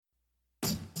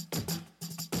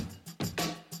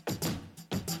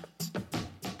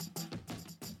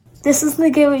This is the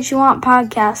Get What You Want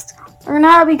podcast. Learn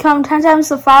how to become 10 times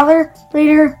the father,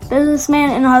 leader,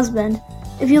 businessman, and husband.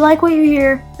 If you like what you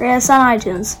hear, rate us on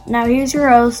iTunes. Now here's your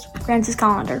host, Francis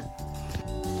Collender.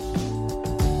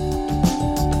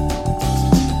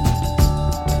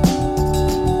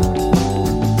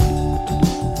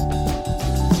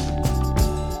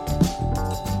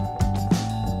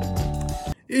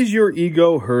 Is your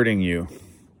ego hurting you?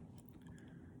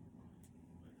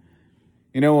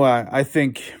 I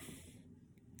think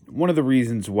one of the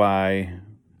reasons why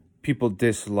people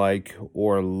dislike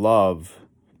or love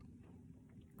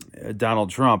Donald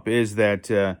Trump is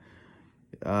that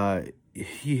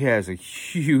he has a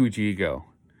huge ego.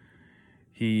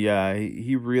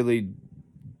 He really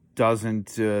doesn't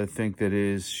think that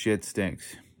his shit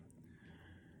stinks.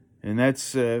 And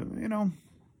that's, it's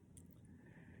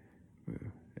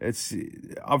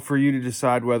up for you to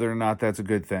decide whether or not that's a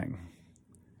good thing.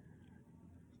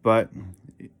 But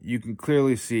you can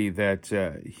clearly see that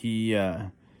he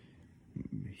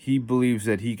believes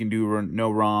that he can do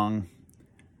no wrong,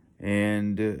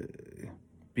 and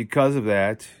because of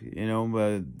that,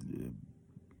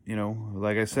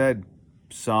 like I said,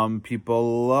 some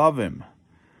people love him.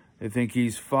 They think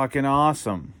he's fucking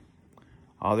awesome.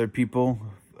 Other people,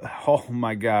 oh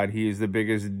my God, he is the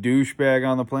biggest douchebag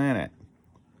on the planet.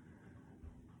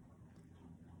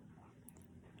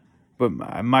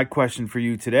 But my question for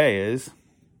you today is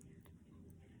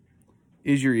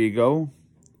your ego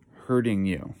hurting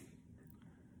you?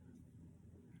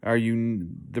 Are you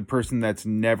the person that's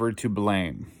never to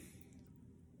blame?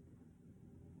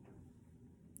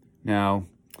 Now,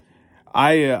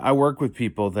 I work with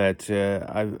people that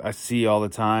I see all the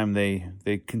time.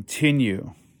 They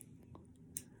continue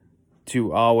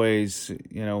to always,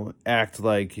 act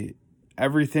like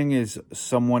everything is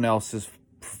someone else's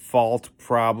fault,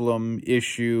 problem,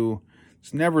 issue.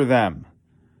 It's never them.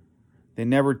 They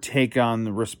never take on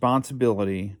the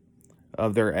responsibility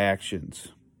of their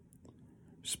actions,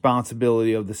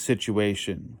 responsibility of the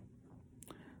situation.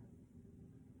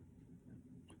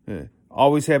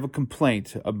 Always have a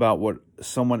complaint about what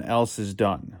someone else has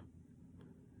done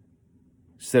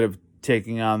instead of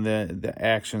taking on the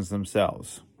actions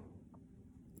themselves.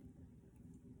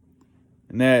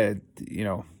 And that,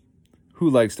 who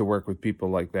likes to work with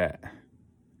people like that?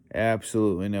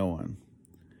 Absolutely no one.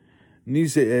 And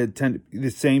these tend to be the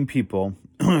same people,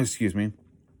 excuse me,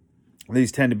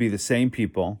 these tend to be the same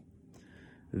people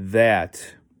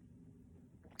that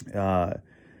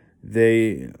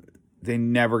they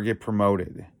never get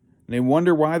promoted. And they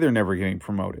wonder why they're never getting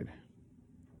promoted.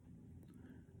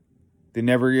 They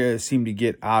never seem to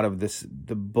get out of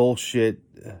the bullshit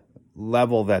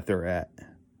level that they're at.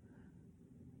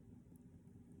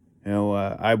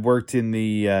 I worked in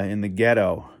the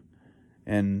ghetto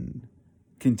and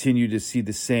continue to see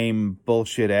the same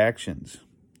bullshit actions.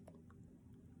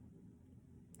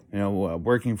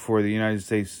 Working for the United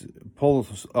States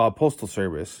Postal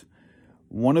Service,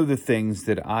 one of the things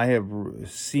that I have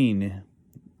seen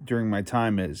during my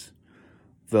time is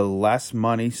the less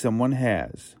money someone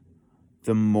has,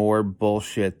 the more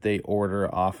bullshit they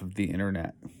order off of the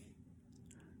internet,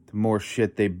 the more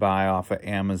shit they buy off of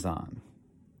Amazon.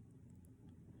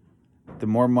 The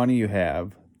more money you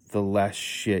have, the less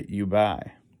shit you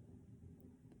buy.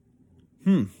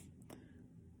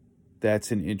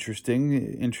 That's an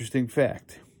interesting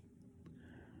fact.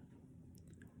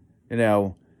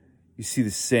 You see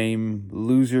the same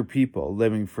loser people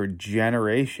living for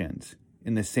generations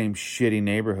in the same shitty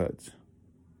neighborhoods.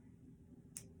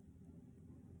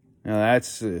 Now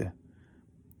that's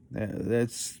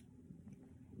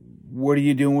what are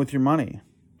you doing with your money?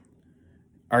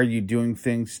 Are you doing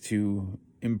things to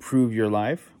improve your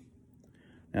life?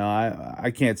 Now,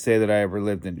 I can't say that I ever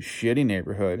lived in a shitty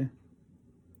neighborhood.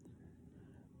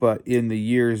 But in the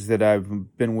years that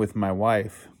I've been with my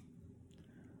wife,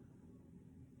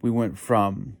 we went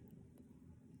from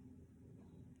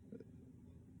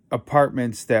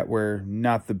apartments that were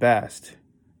not the best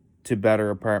to better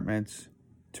apartments,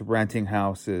 to renting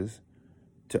houses,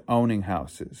 to owning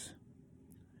houses.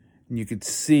 And you could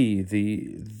see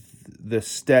the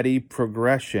steady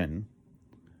progression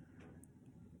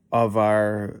of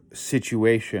our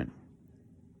situation,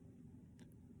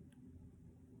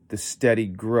 the steady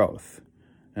growth.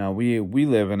 Now, we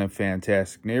live in a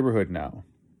fantastic neighborhood now.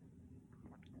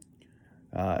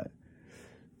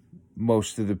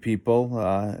 Most of the people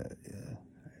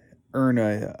earn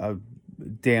a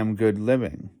damn good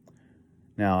living.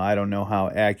 Now, I don't know how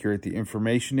accurate the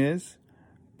information is,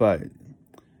 but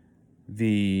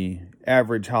the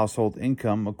average household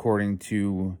income, according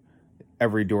to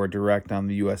Every Door Direct on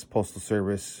the U.S. Postal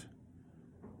Service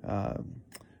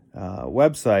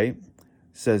website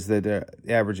says that the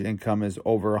average income is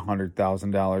over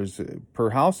 $100,000 per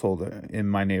household in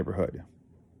my neighborhood.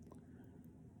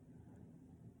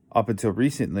 Up until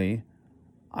recently,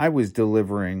 I was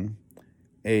delivering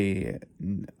a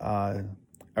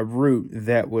route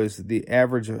that was the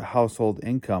average household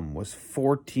income was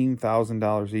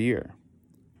 $14,000 a year.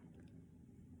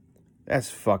 That's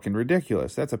fucking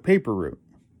ridiculous. That's a paper route.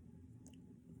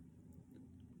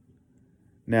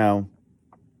 Now,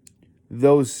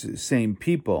 those same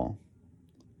people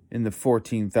in the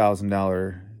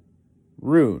 $14,000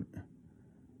 route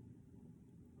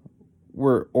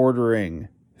were ordering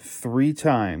 3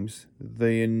 times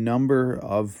the number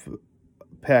of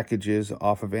packages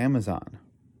off of Amazon.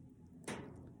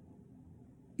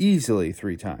 Easily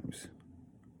 3 times.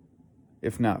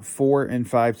 If not 4 and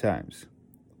 5 times.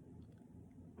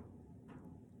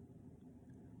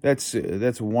 That's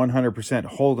 100%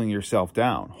 holding yourself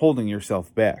down, holding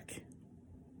yourself back.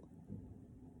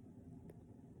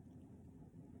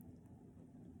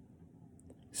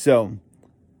 So,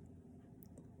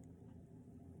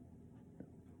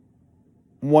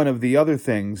 one of the other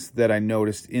things that I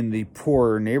noticed in the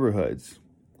poorer neighborhoods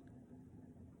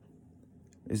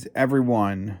is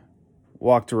everyone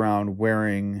walked around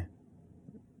wearing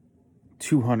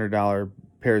 $200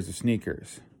 pairs of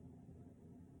sneakers.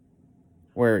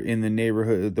 Where in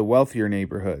the wealthier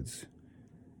neighborhoods,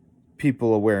 people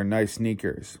will wear nice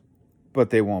sneakers, but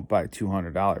they won't buy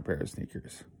 $200 pair of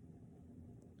sneakers.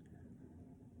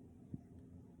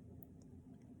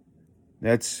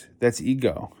 That's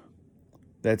ego.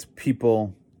 That's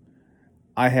people,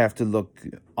 I have to look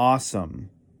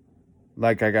awesome,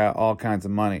 like I got all kinds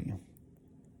of money.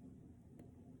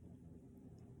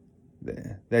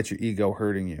 That's your ego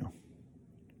hurting you.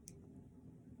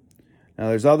 Now,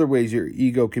 there's other ways your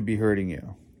ego could be hurting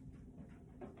you.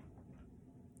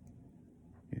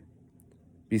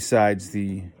 Besides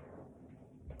the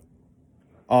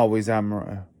always I'm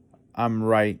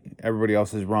right, everybody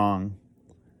else is wrong.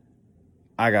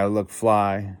 I gotta look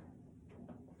fly.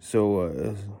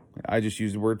 So I just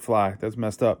use the word fly. That's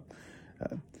messed up.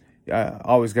 I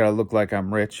always gotta look like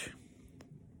I'm rich.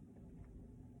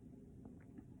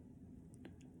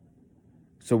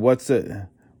 So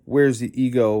where's the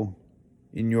ego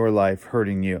in your life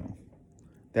hurting you?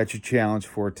 That's your challenge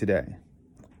for today.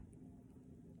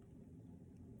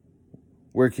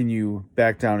 Where can you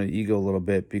back down an ego a little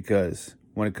bit? Because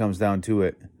when it comes down to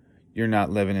it, you're not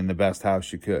living in the best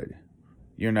house you could.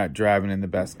 You're not driving in the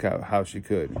best house you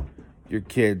could. Your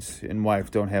kids and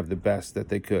wife don't have the best that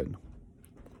they could.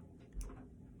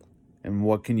 And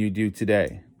what can you do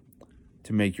today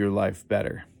to make your life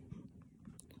better?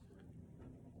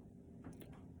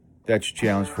 That's your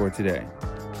challenge for today.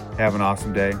 Have an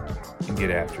awesome day and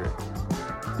get after it.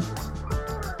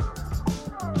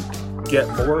 Get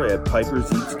more at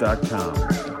piperseats.com.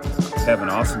 Have an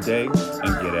awesome day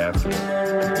and get after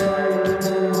it.